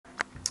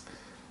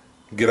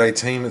G'day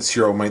team, it's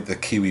your old mate the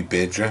Kiwi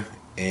Badger,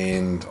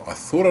 and I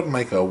thought I'd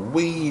make a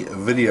wee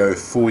video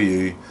for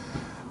you,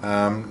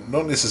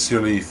 not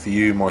necessarily for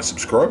you my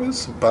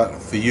subscribers, but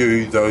for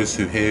you those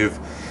who have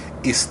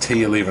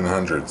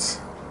ST1100s.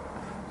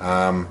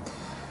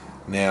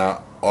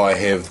 Now I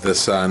have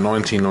this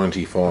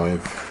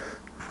 1995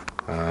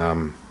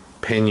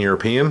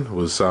 Pan-European,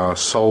 was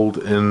sold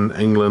in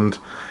England,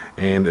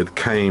 and it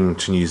came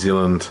to New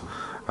Zealand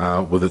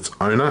with its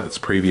owner, its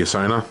previous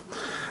owner.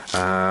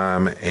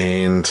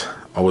 And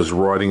I was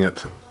riding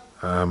it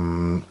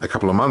a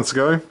couple of months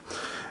ago,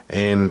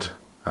 and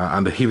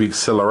under heavy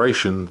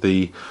acceleration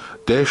the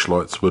dash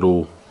lights would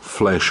all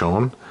flash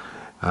on.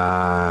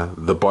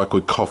 The bike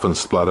would cough and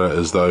splutter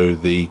as though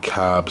the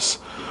carbs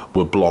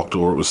were blocked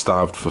or it was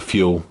starved for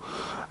fuel.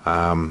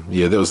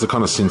 Yeah, that was the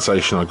kind of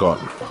sensation I got.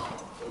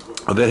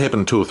 That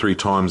happened 2 or 3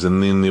 times,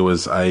 and then there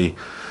was a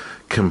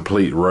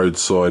complete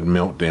roadside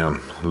meltdown,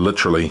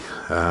 literally.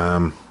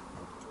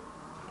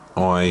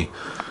 I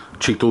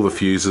checked all the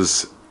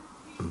fuses.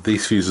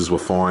 These fuses were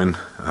fine.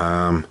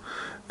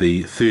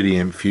 The 30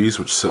 amp fuse,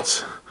 which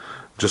sits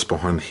just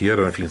behind here, I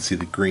don't know if you can see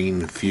the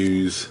green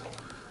fuse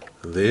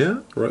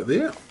there, right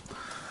there,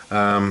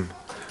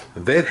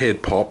 that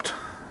had popped,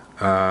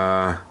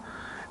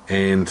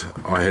 and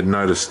I had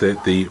noticed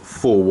that the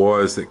 4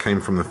 wires that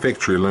came from the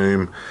factory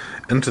loom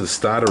into the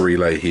starter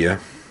relay here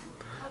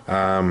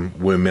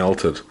were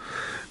melted.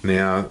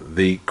 Now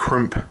the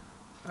crimp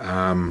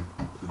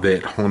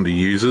that Honda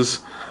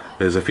uses,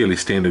 there's a fairly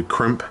standard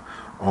crimp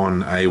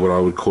on a what I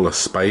would call a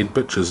spade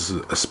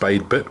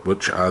bit,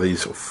 which are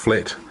these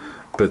flat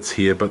bits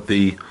here, but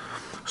the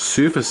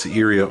surface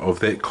area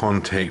of that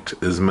contact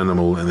is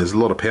minimal, and there's a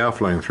lot of power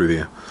flowing through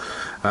there,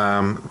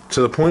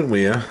 to the point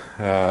where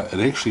it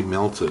actually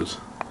melted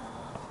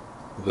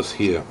this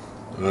here.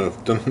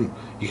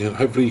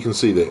 Hopefully you can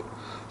see that.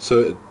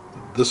 So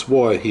this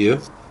wire here,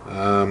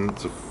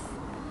 it's a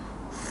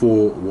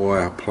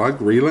 4-wire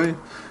plug relay.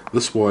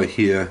 This wire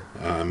here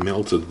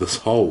melted this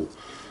hole,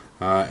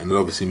 and it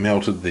obviously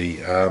melted the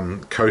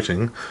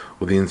coating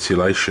or the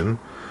insulation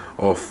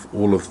off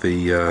all of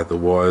the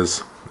wires,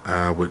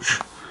 which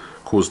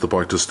caused the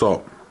bike to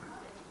stop.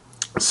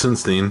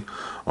 Since then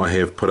I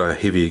have put a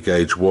heavier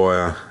gauge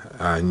wire,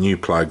 new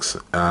plugs,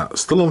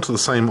 still onto the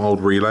same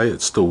old relay.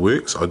 It still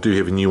works. I do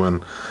have a new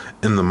one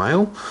in the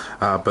mail,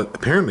 but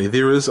apparently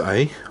there is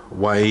a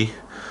way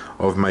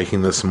of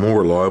making this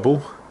more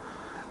reliable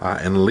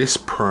and less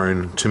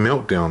prone to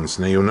meltdowns.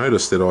 Now you'll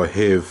notice that I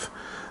have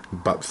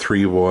but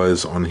 3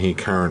 wires on here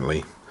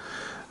currently.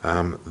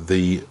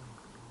 The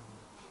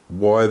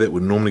wire that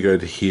would normally go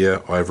to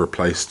here I've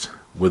replaced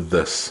with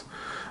this.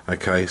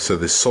 Okay, so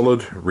the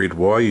solid red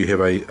wire, you have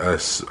a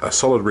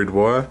solid red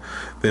wire,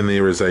 then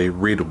there is a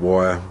red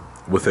wire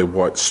with a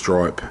white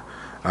stripe,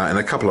 and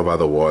a couple of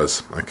other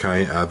wires.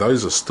 Okay,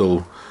 those are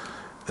still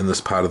in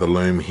this part of the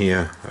loom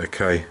here.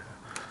 Okay,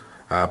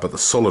 but the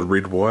solid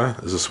red wire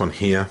is this one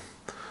here.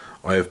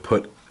 I have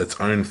put its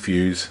own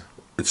fuse.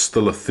 It's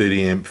still a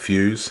 30 amp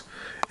fuse,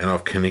 and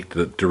I've connected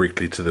it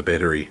directly to the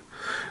battery.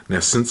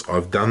 Now since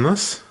I've done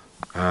this,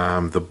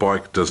 the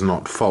bike does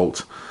not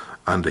fault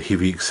under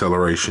heavy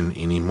acceleration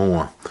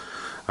anymore.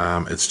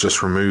 It's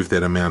just removed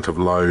that amount of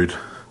load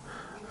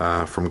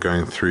from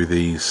going through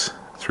the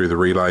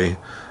relay.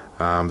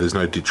 There's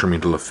no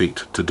detrimental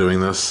effect to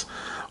doing this.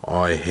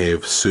 I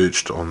have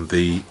searched on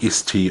the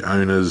ST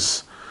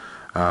owners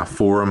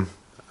forum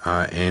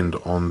and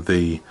on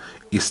the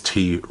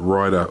ST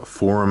Rider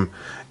forum,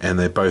 and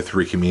they both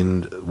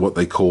recommend what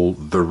they call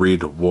the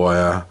red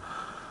wire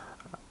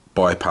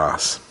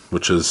bypass,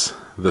 which is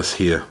this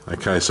here.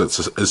 Okay, so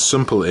it's as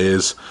simple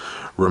as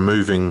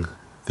removing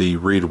the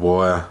red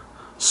wire,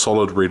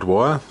 solid red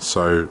wire,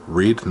 so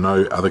red,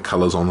 no other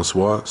colors on this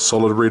wire,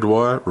 solid red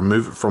wire,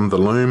 remove it from the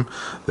loom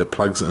that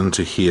plugs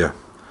into here,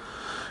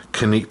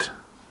 connect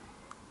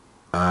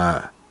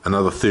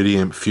another 30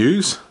 amp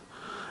fuse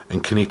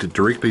and connect it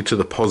directly to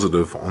the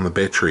positive on the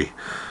battery.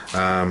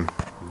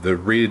 The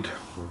red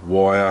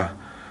wire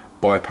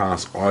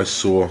bypass I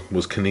saw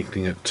was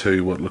connecting it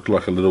to what looked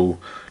like a little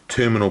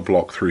terminal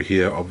block through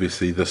here.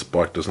 Obviously this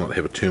bike does not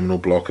have a terminal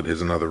block, it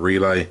has another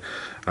relay,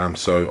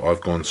 so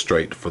I've gone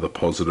straight for the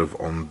positive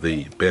on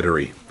the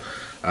battery,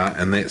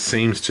 and that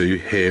seems to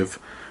have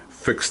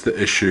fixed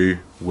the issue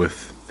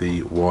with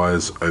the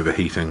wires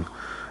overheating,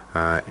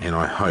 and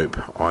I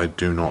hope I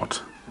do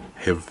not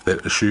have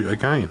that issue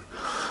again.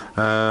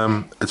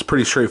 It's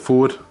pretty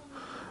straightforward.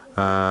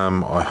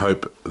 I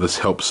hope this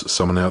helps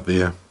someone out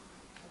there.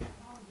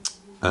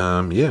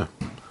 Yeah,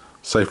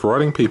 safe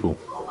riding people.